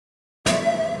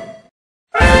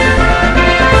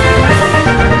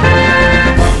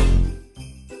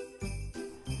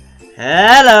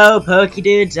Hello, Pokey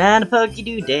Dudes and Pokey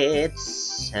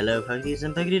Dudettes. Hello, Pokey Dudes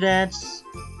and Pokey Dudettes.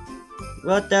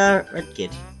 What the red kid?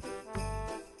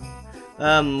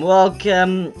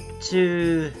 Welcome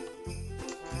to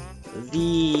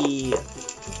the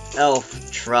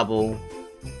Elf Trouble,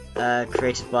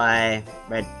 created by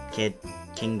Red Kid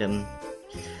Kingdom.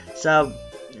 So,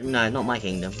 no, not my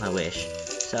kingdom. I wish.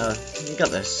 So, you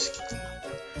got this.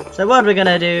 So what we're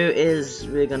gonna do is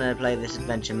we're gonna play this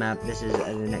adventure map. This is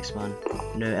the next one.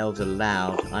 No elves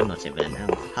allowed. I'm not even an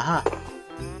elf. Haha.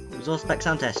 Resource spec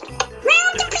sound test.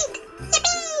 Round complete.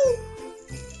 Yippee!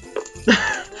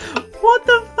 What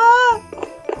the fuck?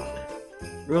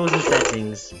 Rules and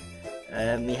settings.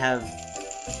 We have.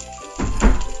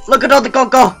 Look at all the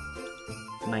coco.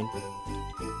 Mine.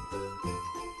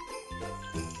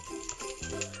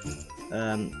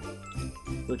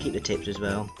 We'll keep the tips as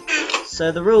well. So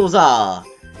the rules are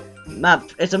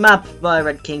it's a map by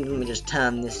Red Kingdom. We just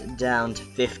turn this down to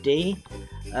 50.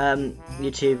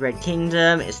 YouTube Red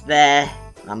Kingdom, it's there.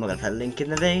 I'm not gonna put a link in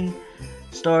the thing.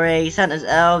 Story, Santa's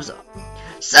elves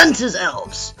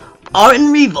are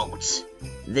in revolt.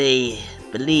 They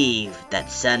believe that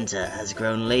Santa has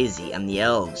grown lazy and the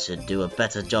elves should do a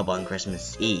better job on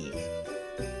Christmas Eve.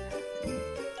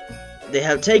 They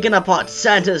have taken apart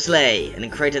Santa's sleigh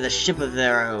and created a ship of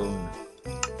their own.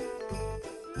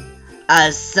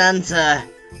 As Santa,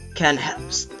 can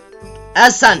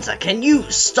you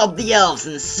stop the elves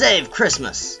and save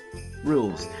Christmas?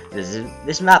 Rules.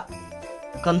 This map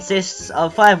consists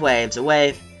of 5 waves. A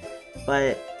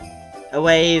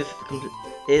wave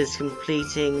is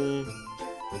completed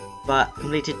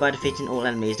by defeating all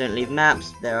enemies. Don't leave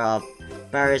maps. There are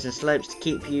barriers and slopes to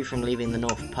keep you from leaving the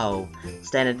North Pole.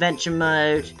 Stay in adventure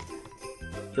mode.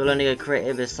 You'll only go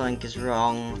creative if something is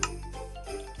wrong.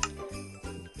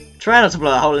 Try not to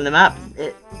blow a hole in the map.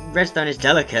 Redstone is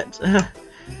delicate.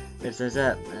 Redstone's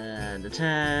up. The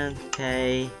turn.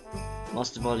 Okay.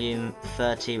 Monster volume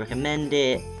 30. Recommend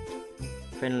it.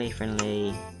 Friendly.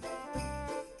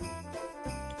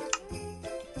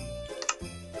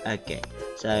 Okay.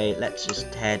 So let's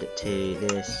just head to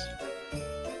this.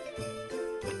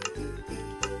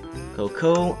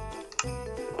 Cool.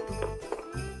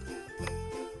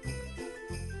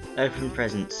 Open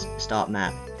presents. Start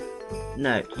map.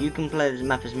 No, you can play this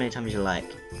map as many times as you like.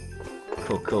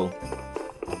 Cool.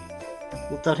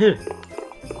 What's that here?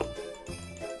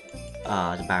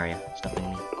 Ah, there's a barrier stopping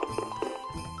me.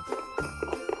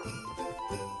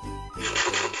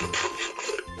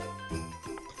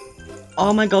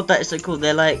 Oh my god, that is so cool.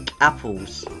 They're like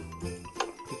apples.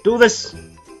 Do this!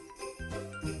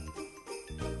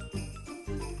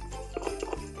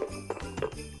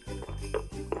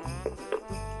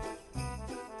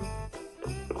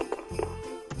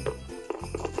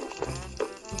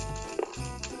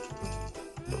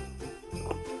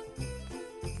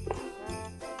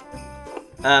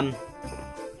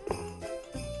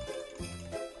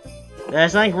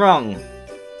 There's something wrong.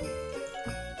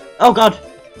 Oh god!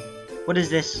 What is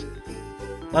this?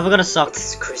 Why have I got a sock?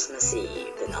 It's Christmas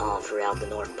Eve, and all throughout the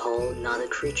North Pole, not a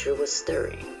creature was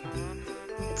stirring.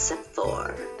 Except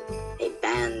for a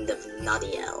band of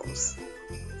naughty elves.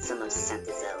 Some of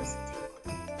Santa's elves have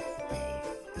taken the sleigh.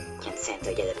 Can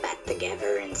Santa get it back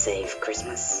together and save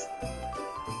Christmas?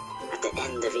 At the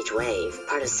end of each wave,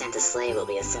 part of Santa's sleigh will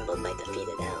be assembled by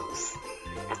defeated elves.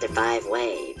 After 5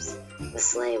 waves, the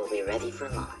sleigh will be ready for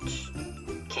launch.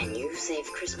 Can you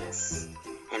save Christmas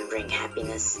and bring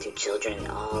happiness to children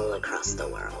all across the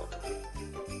world?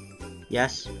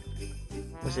 Yes.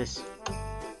 What's this?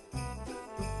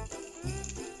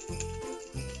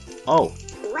 Oh.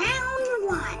 Round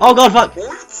 1. Oh god, fuck!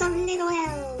 Lots of little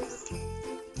elves.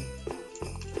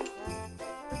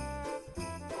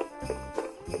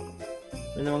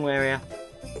 We're in the wrong area.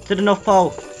 To the North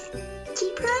Pole.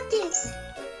 Keep practice.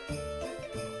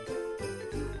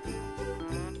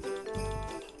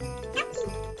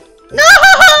 No!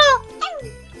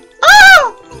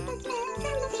 Oh!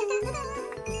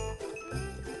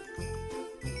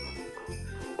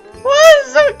 What?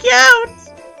 So cute!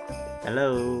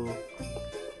 Hello.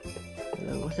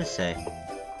 What's this say?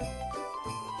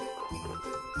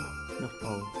 North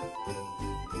Pole.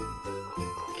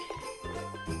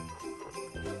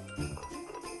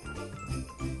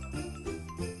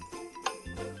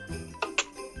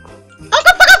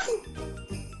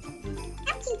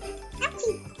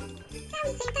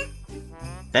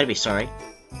 Better be sorry.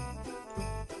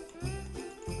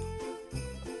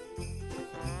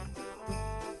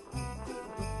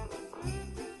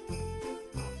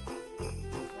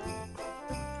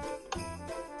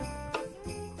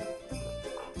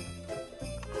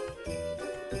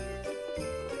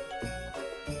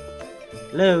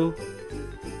 Hello?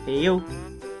 Hey you?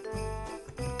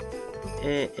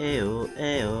 Ew, ew,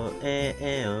 ew, ew,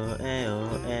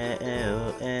 ew,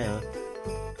 ew.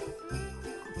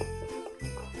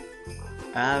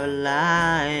 I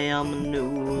rely on my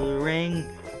new ring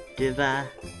device.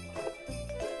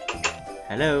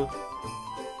 Hello?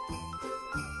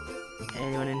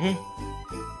 Anyone in here?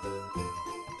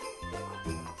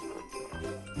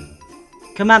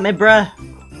 Come at me, bruh.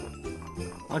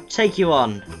 I'll take you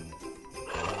on.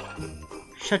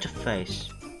 Shut your face.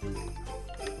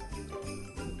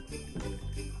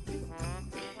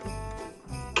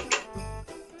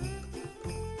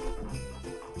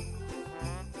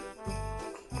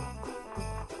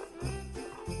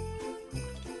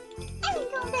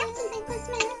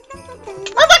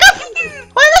 Oh my god!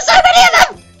 Why are there so many of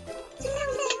them?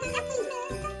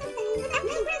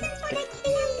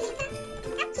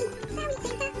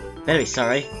 Better be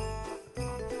sorry.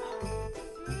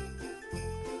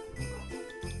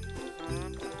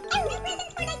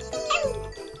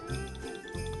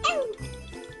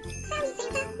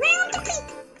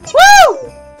 Woo!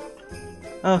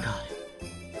 Oh god.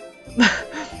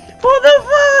 What the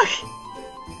fuck?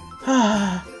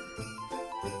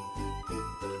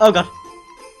 Oh god.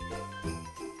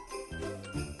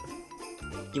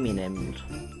 Give me an emerald.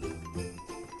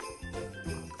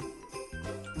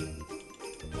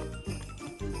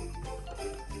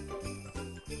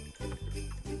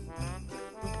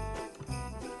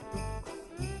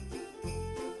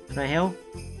 Can I heal?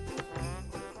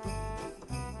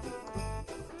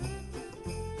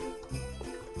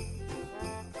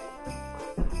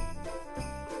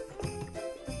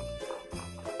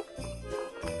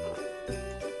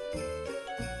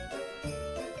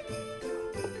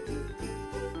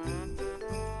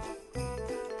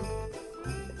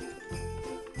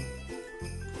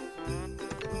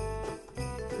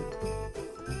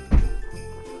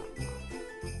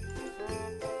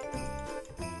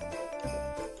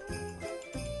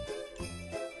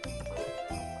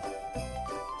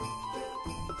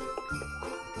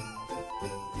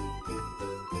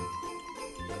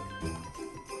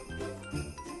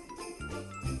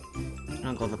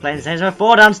 Oh god, the plane says there are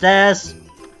 4 downstairs!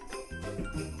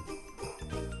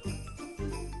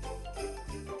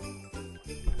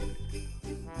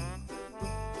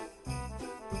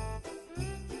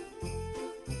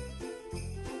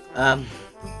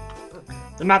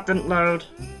 The map didn't load.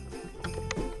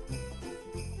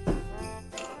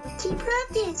 Keep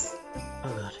practice.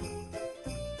 Oh god.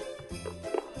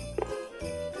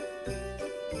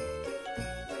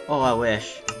 Oh, I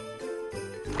wish.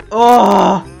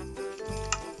 Oh!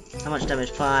 How much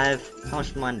damage? 5. How much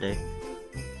did mine do?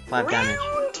 5 damage.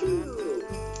 Round 2.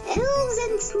 Elves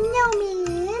and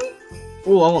snowmen.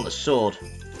 Oh, I want the sword.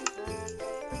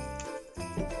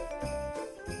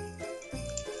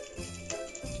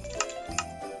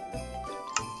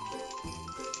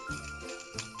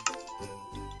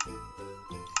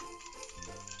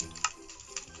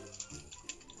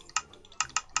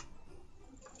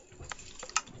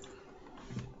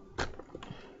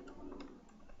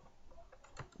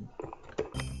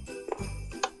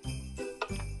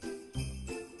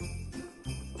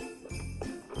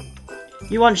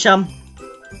 You want some?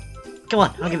 Come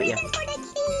on, I'll give it you.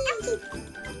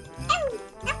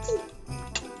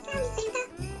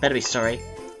 Better be sorry.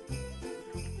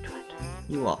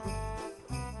 You what?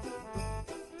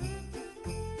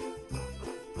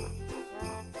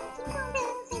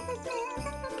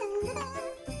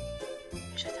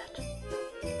 Who said that?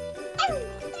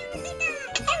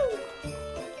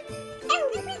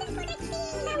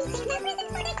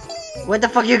 Where the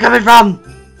fuck are you coming from?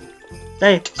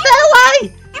 Stay away!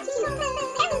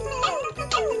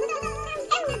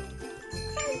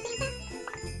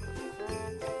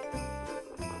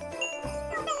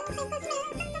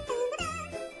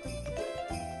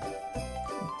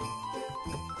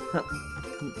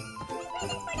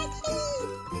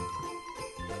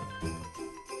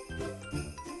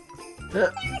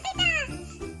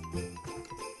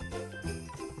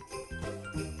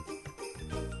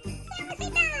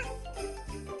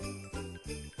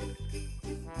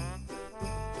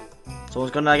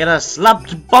 Someone's gonna get a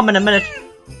slapped bomb in a minute.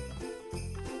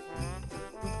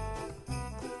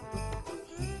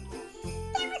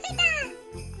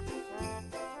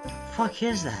 Fuck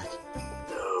is that?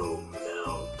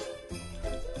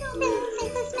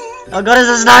 Oh god, it's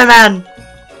a snowman!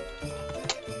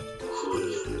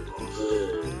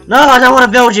 No, I don't want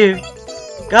to build you!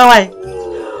 Go away!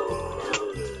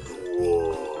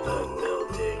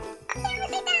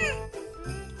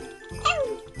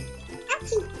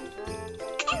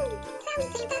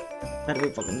 Better be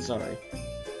fucking sorry.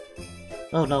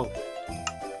 Oh no.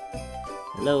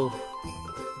 Hello.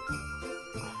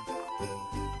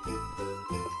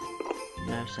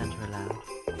 No center allowed.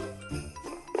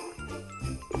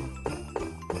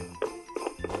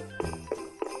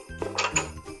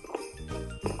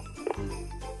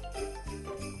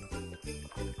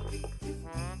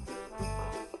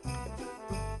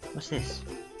 What's this?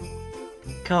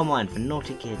 Coal mine for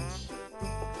naughty kids.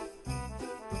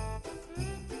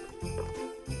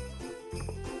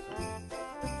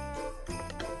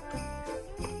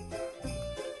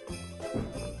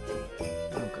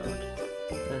 Oh god.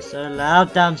 They're so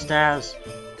loud downstairs.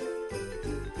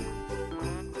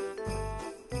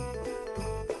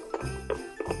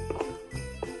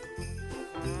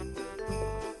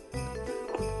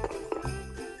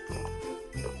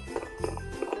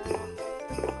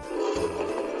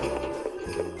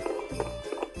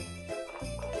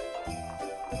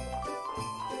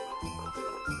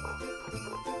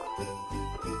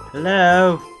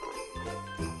 Hello?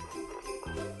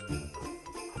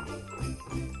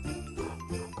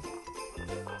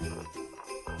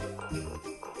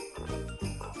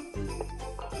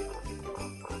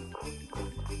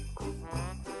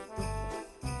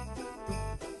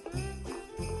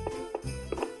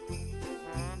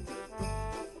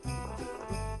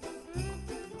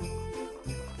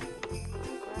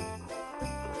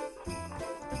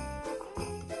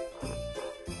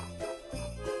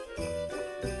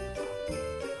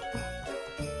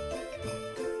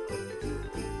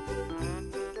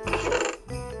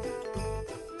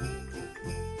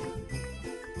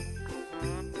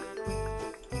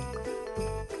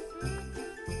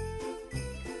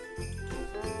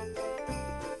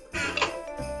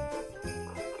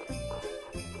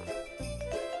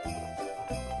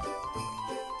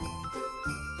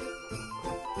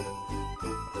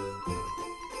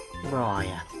 Where are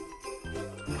ya?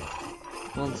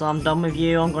 Once I'm done with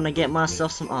you, I'm gonna get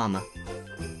myself some armor.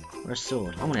 Or a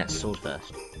sword. I'm gonna get a sword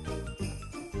first.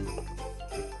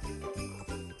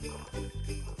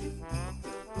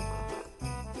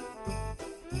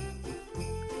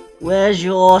 Where's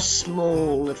your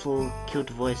small little cute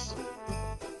voice?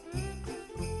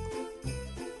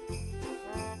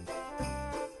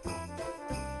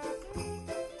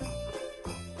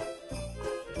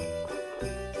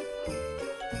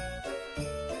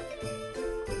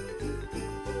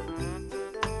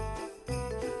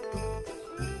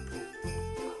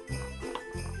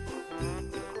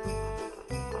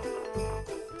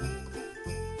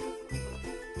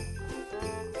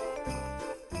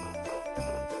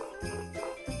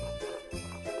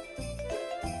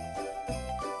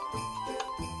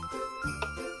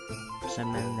 So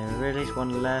then there is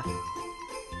one left.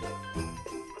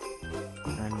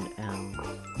 And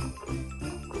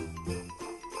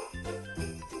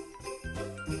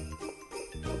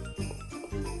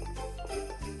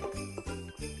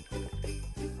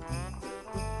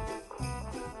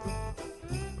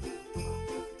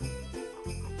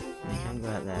we can go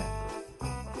out there.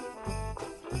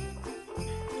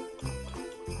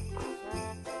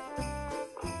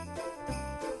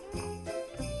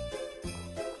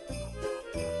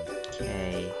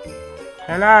 Okay.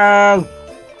 Hello.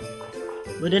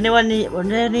 Would any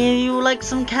of you like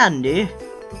some candy?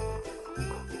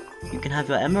 You can have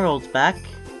your emeralds back.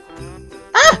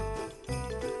 Ah!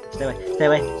 Stay away, stay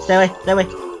away, stay away, stay away.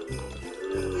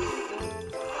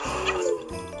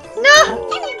 No!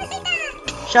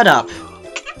 Shut up!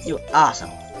 You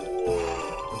arsehole.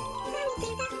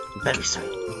 I'm very sorry.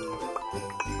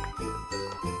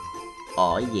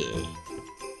 Oh yeah.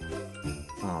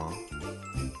 Oh.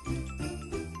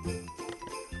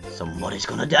 Somebody's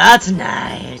gonna die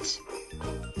tonight.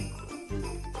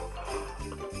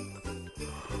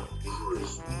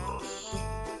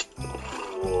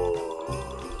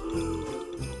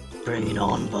 Bring it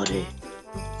on, buddy.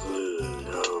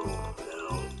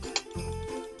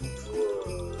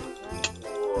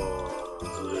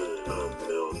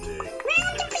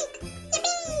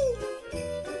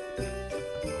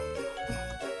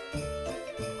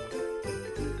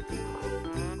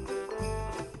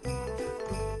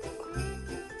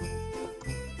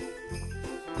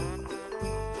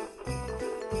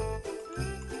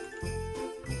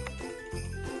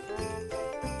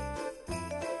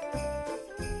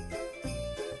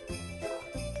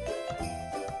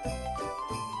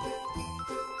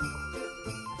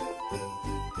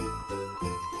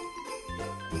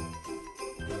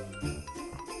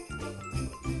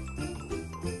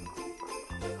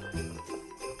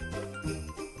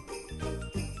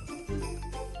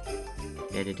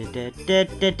 Da da da da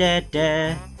da da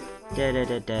da.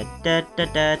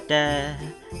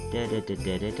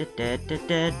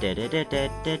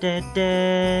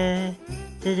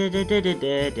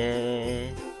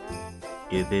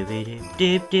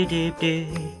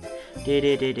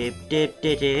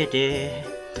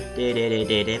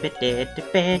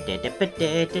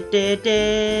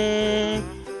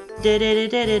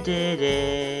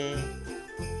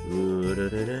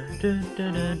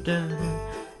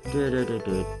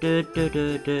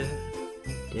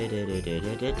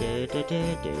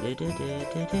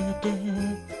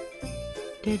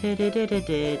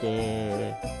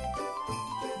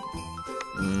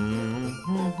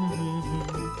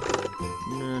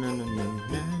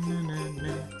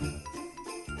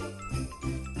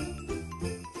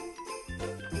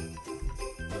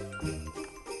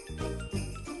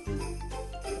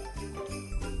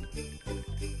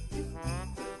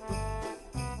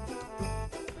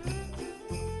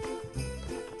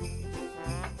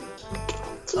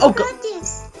 Oh god!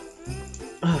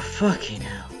 Oh fucking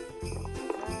hell!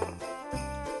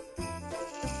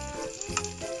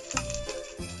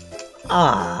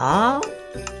 Ah!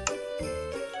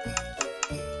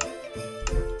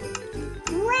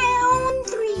 Round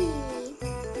 3.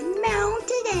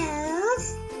 Mounted elves.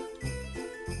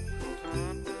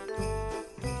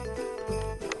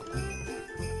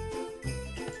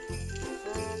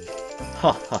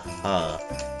 Ha ha ha!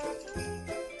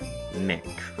 Merry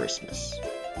Christmas.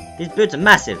 These boots are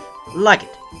massive. Like it.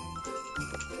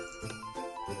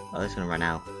 Oh, it's gonna run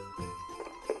out.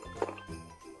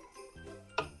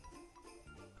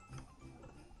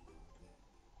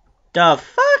 The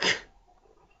fuck?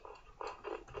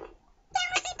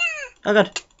 Oh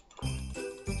god.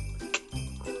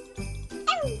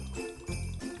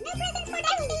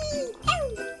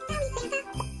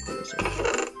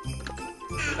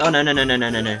 Oh no no no no no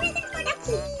no no.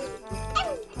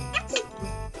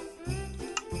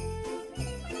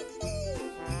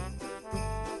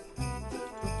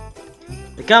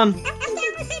 They come.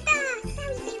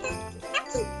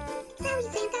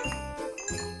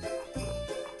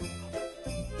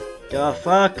 The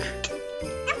fuck?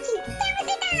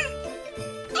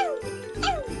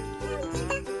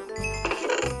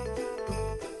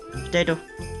 Potato.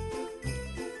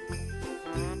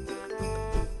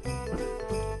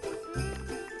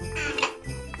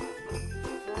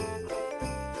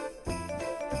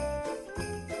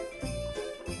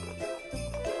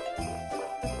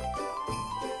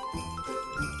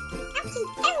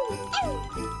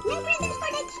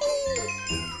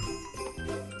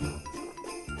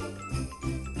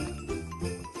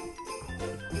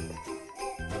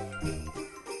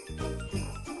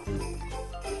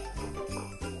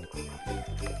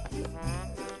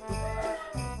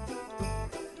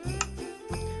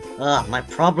 Ugh, my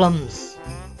problems.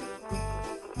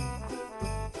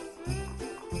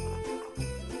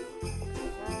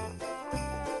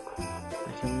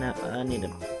 I need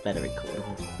a better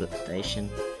recordable flip station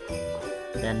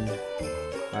than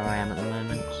where I am at the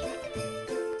moment.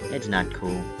 It's not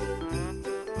cool.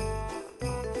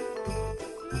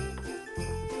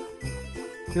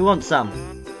 Who wants some?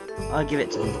 I'll give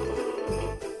it to them.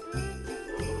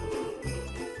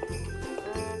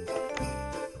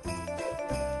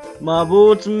 My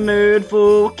boots are made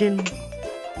for walking,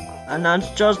 and that's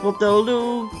just what they'll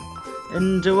do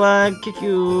until I kick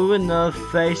you in the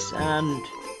face and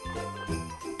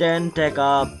then take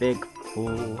a big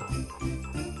pull.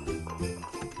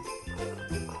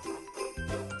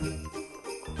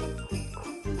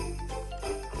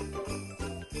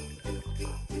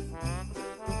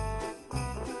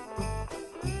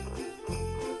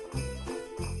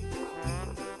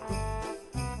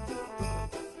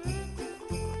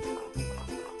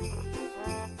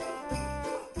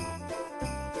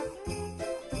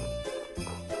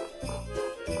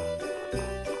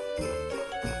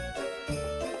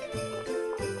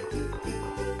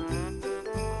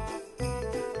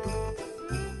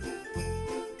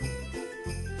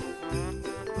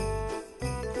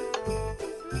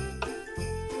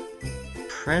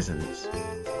 Presents?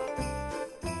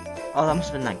 Oh, that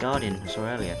must have been that Guardian I saw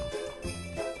earlier.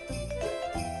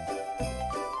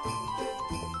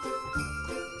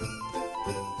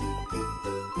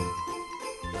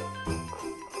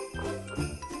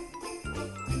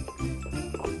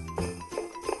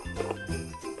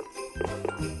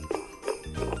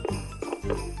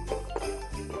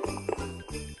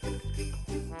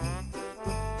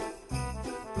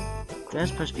 They're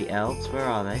supposed to be elves. Where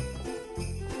are they?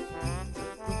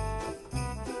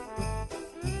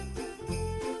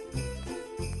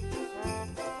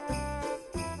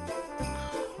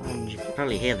 You can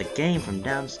probably hear the game from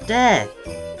downstairs.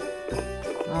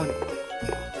 Oh,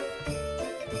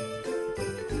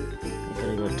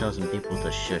 tell some people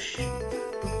to shush.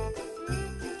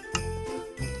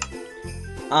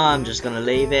 I'm just gonna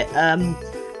leave it.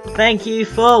 Thank you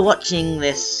for watching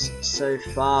this so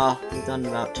far. We've done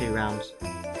about 2 rounds.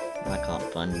 I can't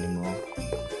find any more.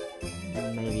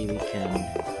 Maybe we can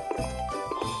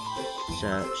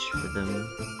search for them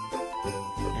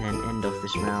and then end off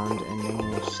this round and then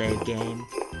we'll save game.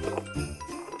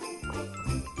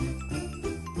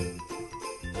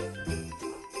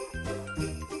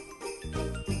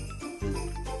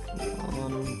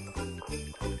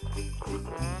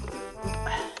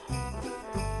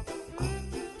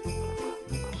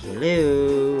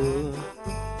 Hello.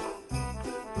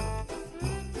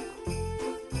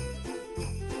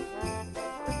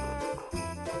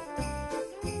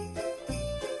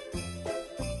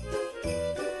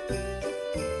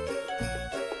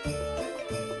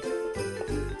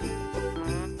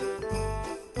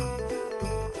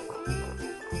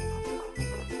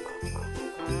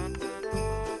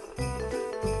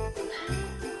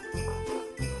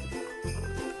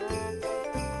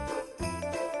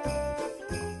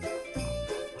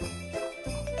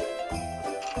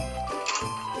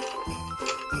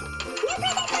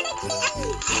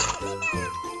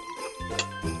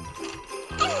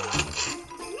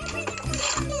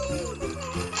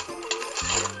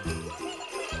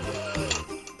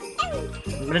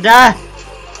 I'm gonna die!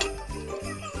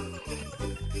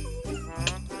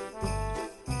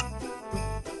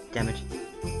 Damn it.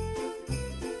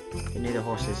 They knew the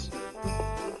horses.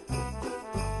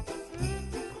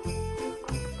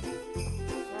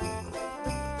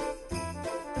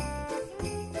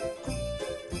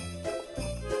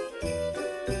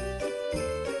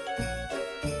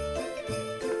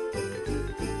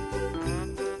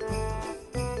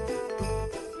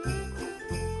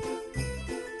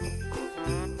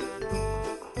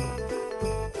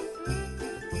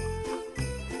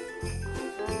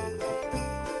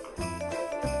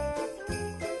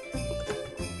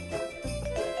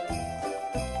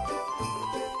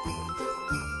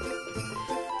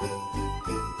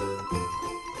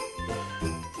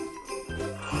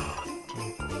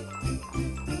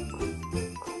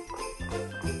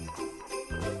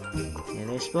 Here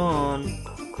they spawn.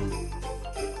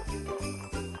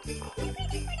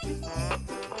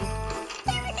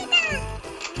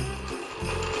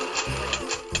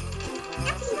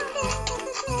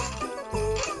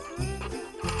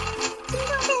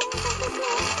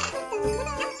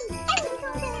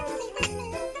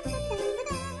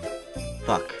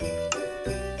 Fuck.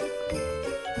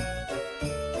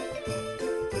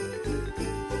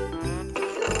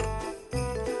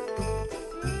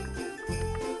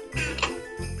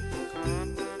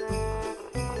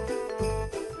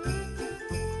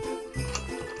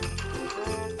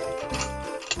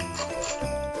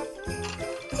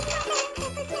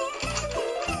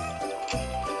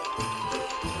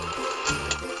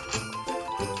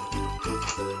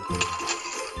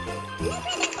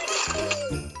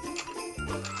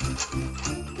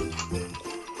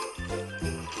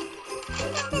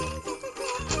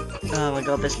 Oh my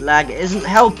god, this lag isn't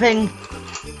helping!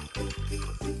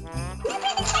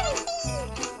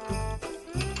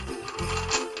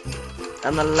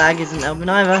 And the lag isn't helping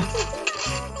either.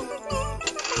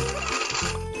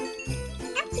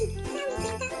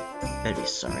 I'd be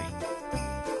sorry.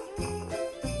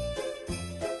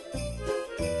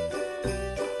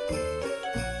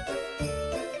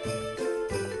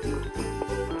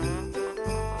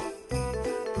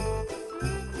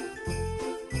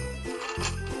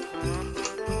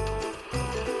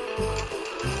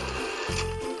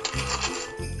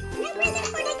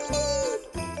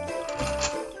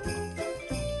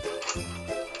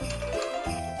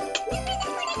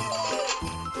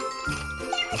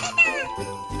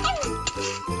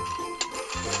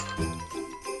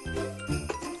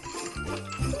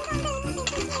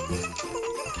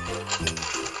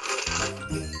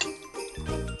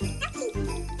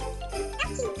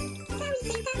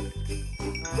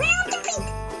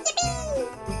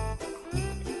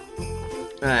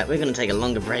 Alright, we're gonna take a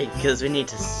longer break because we need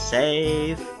to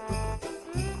save.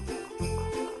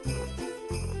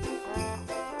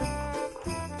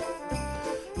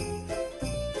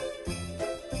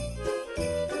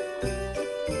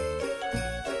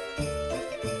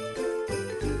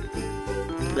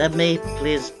 Let me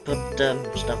please put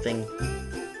stuffing.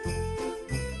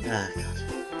 Ah, God.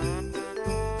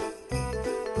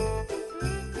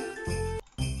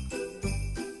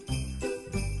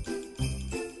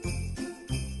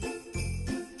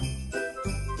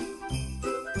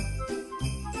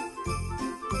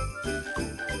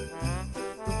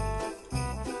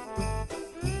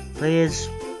 Please,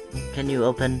 can you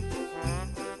open?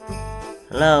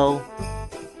 Hello?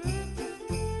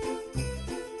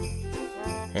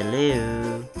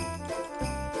 Hello?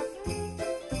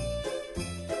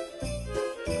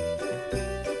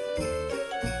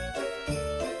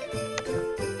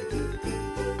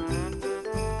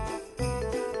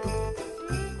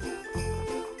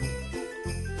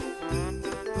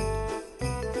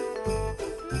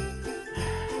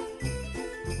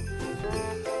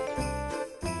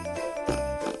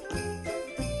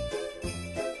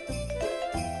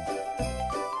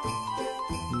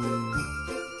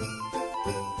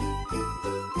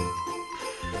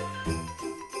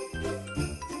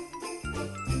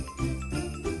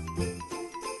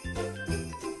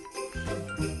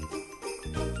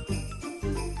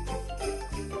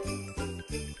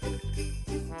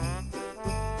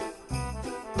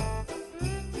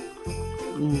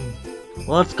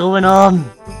 What's going on?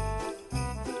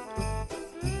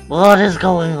 What is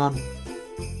going on?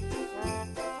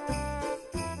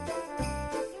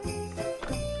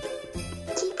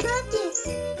 You got this.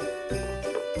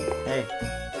 Hey.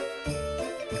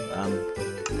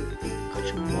 Got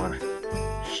some more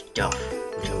stuff.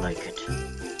 Would you like it?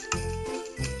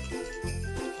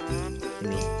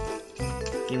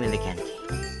 Give me the candy.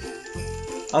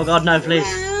 Oh god, no, please.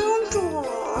 Round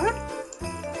door.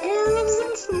 Elves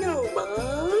and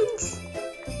snowbugs.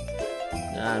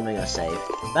 I'm gonna save.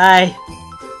 Bye!